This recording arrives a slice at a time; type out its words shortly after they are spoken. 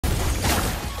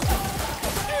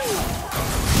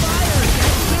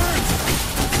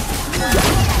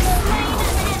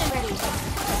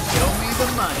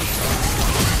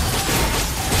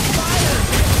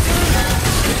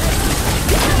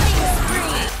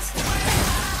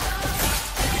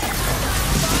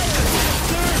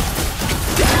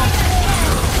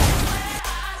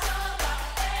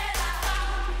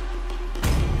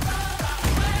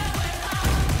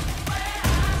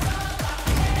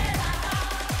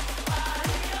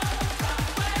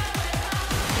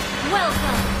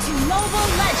Welcome to Mobile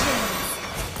Legends!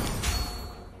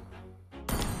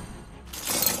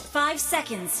 5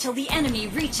 seconds till the enemy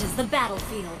reaches the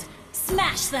battlefield.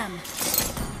 Smash them!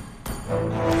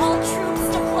 All troops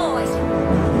deployed!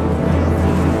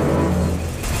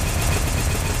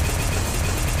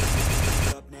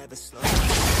 Never slow.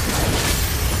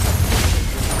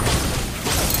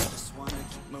 Just wanna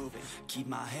keep moving, keep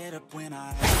my head up when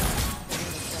I.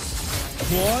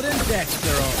 Claude and Dexter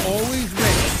are always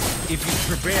ready if you've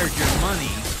prepared your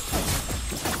money.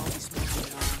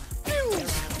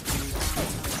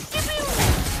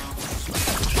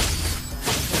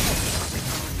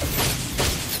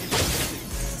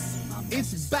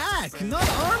 It's back, not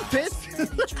armpits!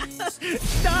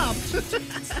 Stop!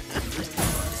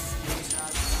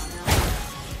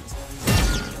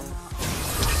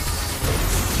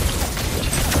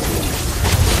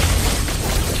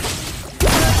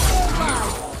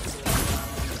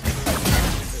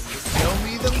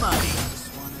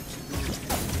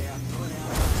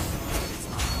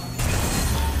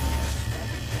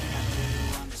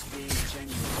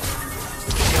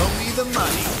 The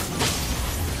money.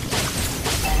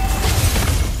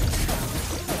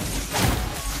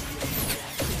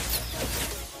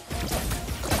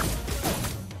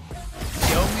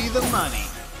 Show me the money.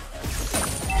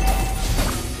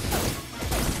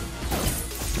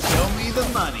 Show me the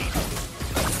money.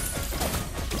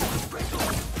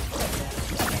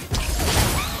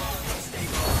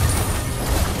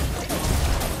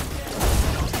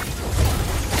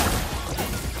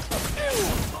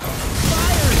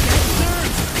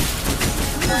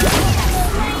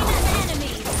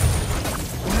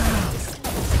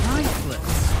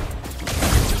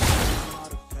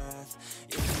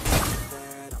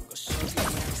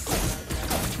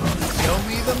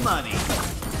 Money.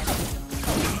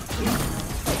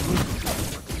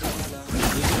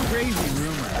 There's a crazy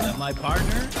rumor that my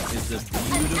partner is a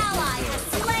beautiful An ally girl. has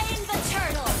slain the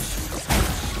turtle!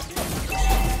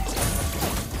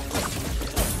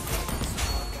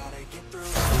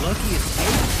 Lucky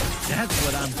escape? That's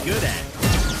what I'm good at.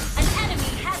 An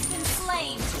enemy has been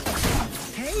slain!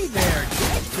 Hey there,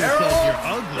 Dexter says you're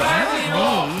ugly,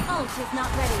 not me. Ult is not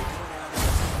ready.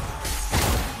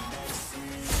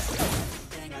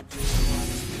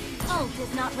 Ult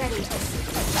is not ready.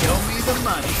 Show me the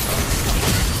money.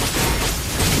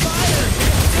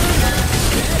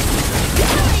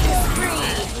 Killing spree!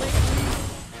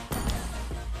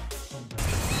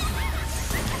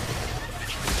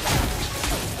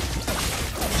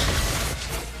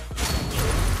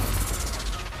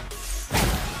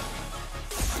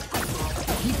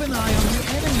 Keep an eye on the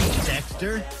enemy,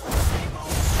 Dexter.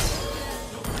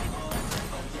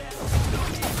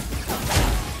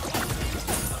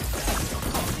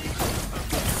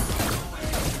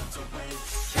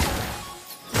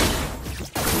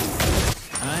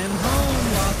 I'm home,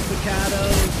 Los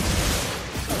Picados.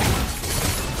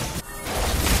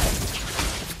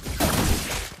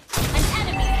 An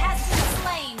enemy has been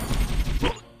slain!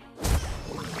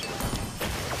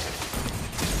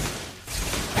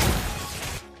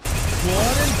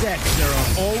 Claude and Dexter are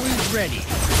always ready if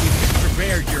you've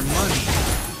prepared your money.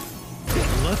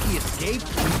 Lucky escape?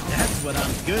 That's what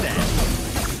I'm good at.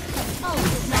 Ult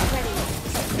is not ready.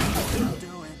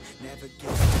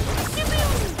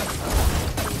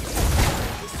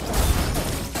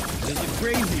 There's a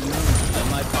crazy rumor that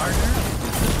my partner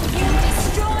You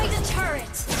destroyed a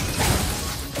turret!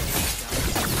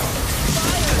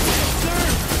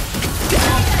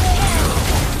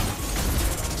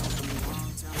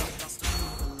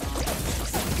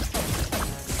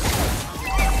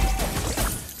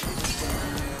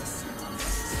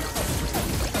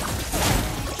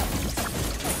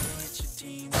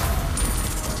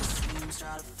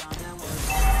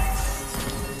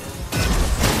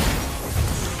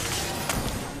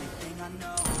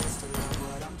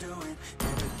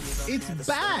 It's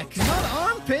back, not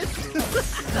armpits.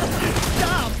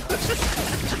 Stop.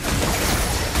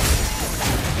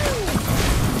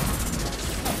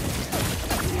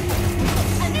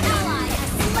 An ally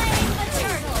has slain the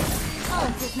turtle!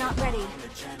 Ult is not ready.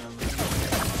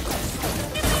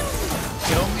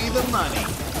 Show me the money.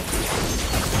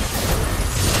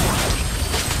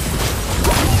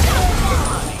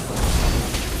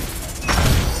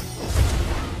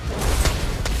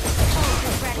 Ult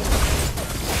is ready.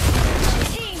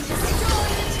 Team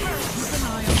destroyed the turret! Keep an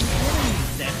eye on the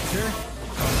enemies, Dexter.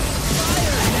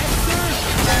 Fire, Dexter!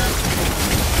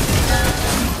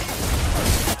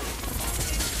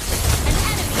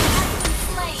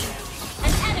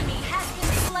 An enemy has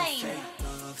been slain!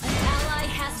 An ally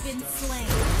has been slain!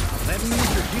 Let me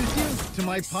introduce you to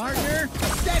my partner,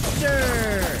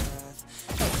 Dexter!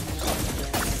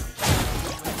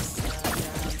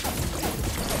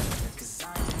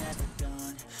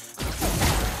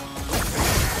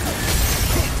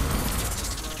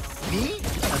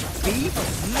 cheap?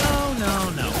 No, no,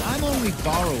 no. I'm only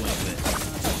borrowing this.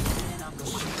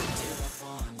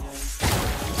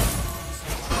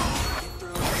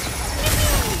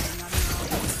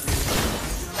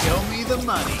 Show me the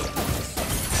money.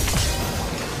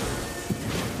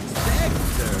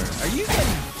 Dexter, are you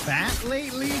getting fat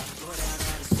lately?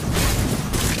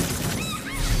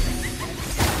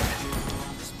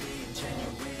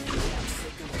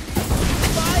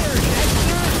 Fire,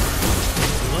 Dexter!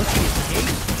 Lucky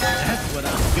escape? That's what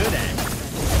I'm good at.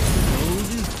 Gold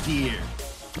is dear.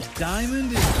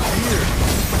 Diamond is dear.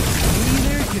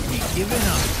 Neither can be given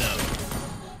up, though.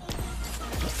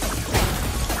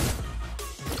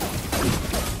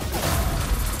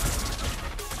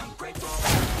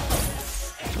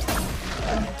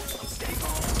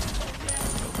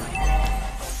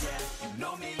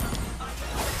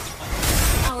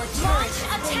 Our turret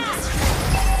attack!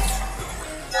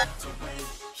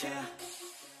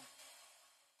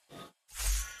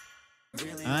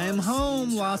 I'm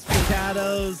home, Los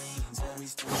Picados.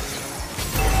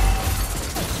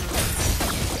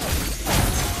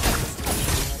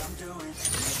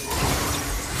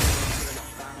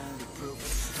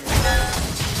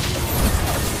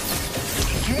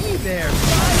 Hey there,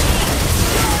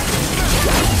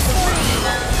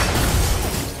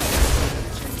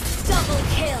 Double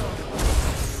kill!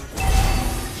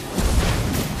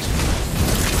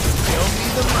 show me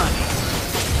the money.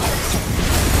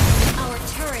 Our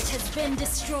turret has been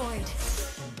destroyed.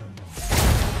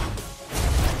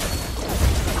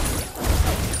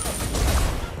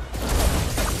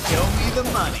 Show me the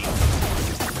money.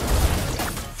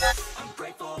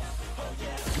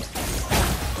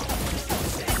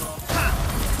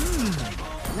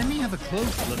 Let me have a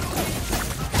close look.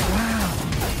 Wow,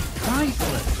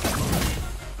 priceless.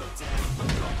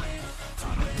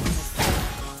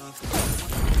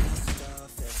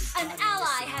 An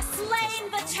ally has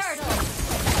slain the turtle!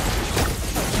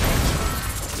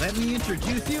 Let me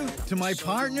introduce you to my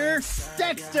partner,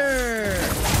 Dexter!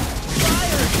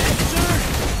 Fire, Dexter!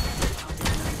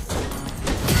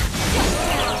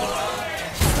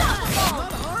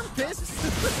 Not armpits!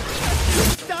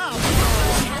 Stop!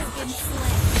 Has been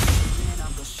slain.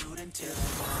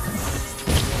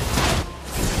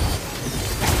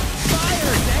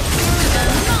 Fire, Dexter!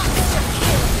 Monster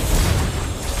kill!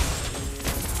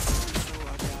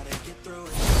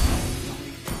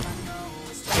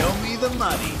 Show me the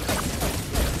money.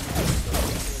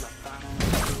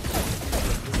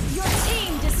 Your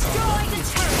team destroyed the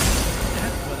turret!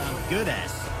 That's what I'm good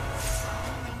at.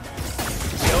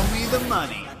 Show me the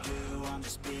money.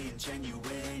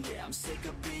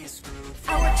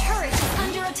 Our turret is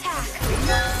under attack!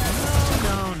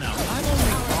 No, no, I'm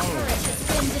only Our following. turret has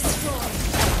been destroyed!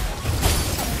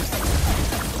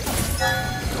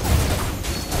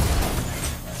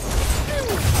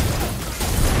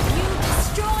 You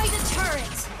destroyed a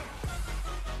turret!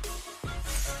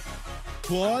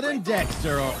 Claude and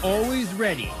Dexter are always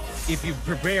ready if you've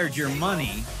prepared your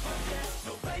money.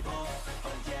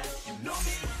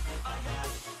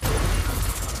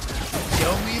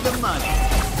 Show me the money.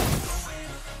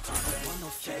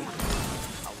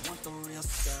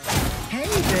 Hey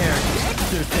there,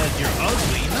 Dexter says you're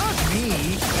ugly, not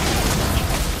me.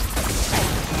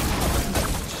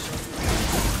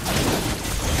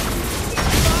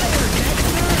 Fire,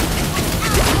 Dexter!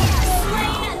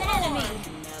 Slain an enemy!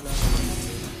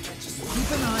 Keep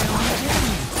an eye on the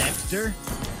enemies, Dexter.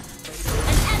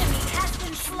 An enemy has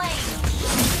been slain!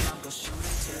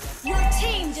 Your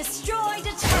team destroyed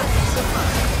a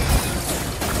turret!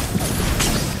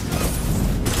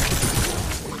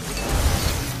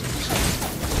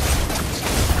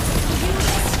 You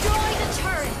destroyed a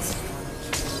turret!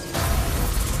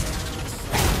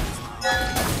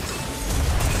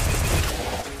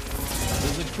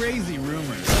 There's a crazy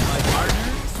rumor that my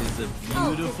partner is a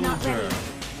beautiful not ready. girl.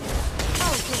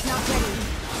 Ult is not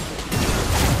ready.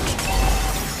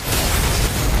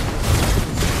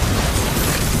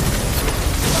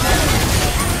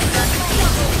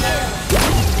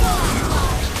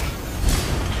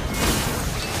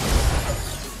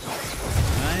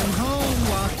 I am home,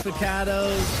 Los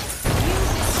Picados. You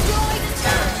destroyed a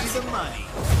turret! Give me the money.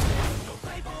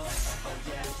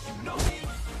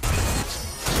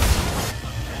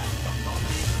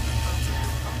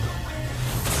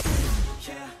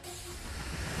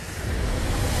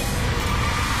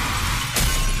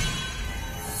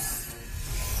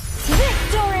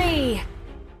 Victory!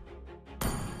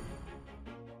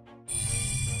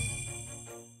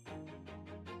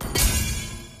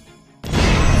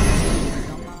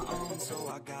 On my own, so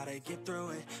I gotta get through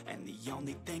it. And the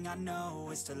only thing I know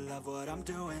is to love what I'm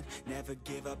doing. Never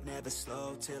give up, never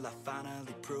slow, till I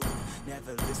finally prove it.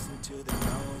 Never listen to the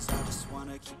no's, I just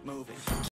wanna keep moving.